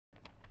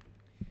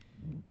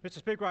Mr.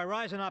 Speaker, I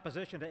rise in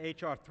opposition to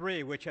H.R.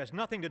 3, which has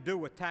nothing to do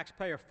with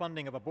taxpayer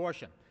funding of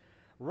abortion.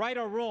 Right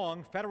or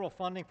wrong, federal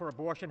funding for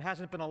abortion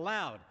hasn't been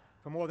allowed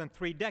for more than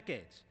 3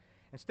 decades.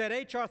 Instead,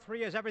 H.R.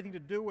 3 has everything to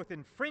do with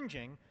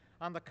infringing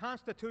on the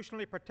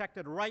constitutionally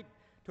protected right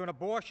to an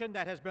abortion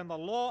that has been the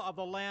law of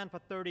the land for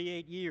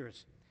 38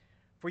 years.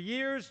 For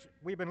years,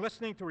 we've been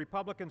listening to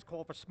Republicans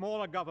call for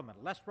smaller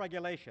government, less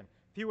regulation,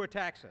 fewer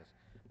taxes.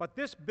 But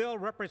this bill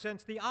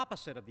represents the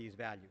opposite of these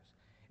values.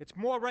 It's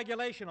more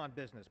regulation on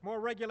business, more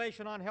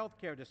regulation on health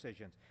care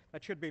decisions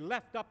that should be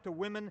left up to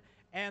women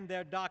and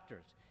their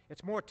doctors.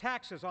 It's more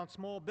taxes on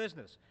small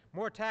business,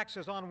 more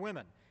taxes on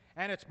women,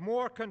 and it's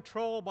more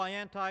control by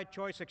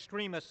anti-choice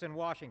extremists in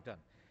Washington.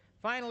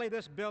 Finally,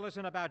 this bill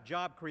isn't about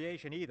job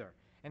creation either.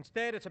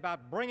 Instead, it's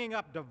about bringing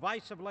up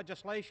divisive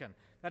legislation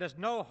that has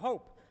no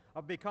hope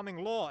of becoming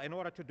law in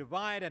order to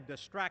divide and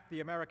distract the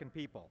American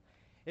people.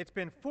 It's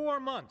been 4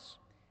 months,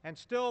 and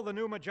still the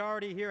new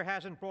majority here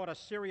hasn't brought a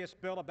serious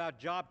bill about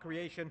job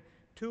creation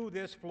to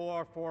this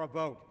floor for a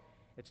vote.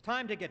 It's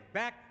time to get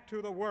back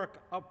to the work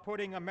of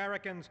putting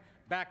Americans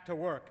back to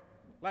work.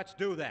 Let's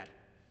do that.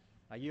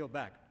 I yield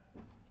back.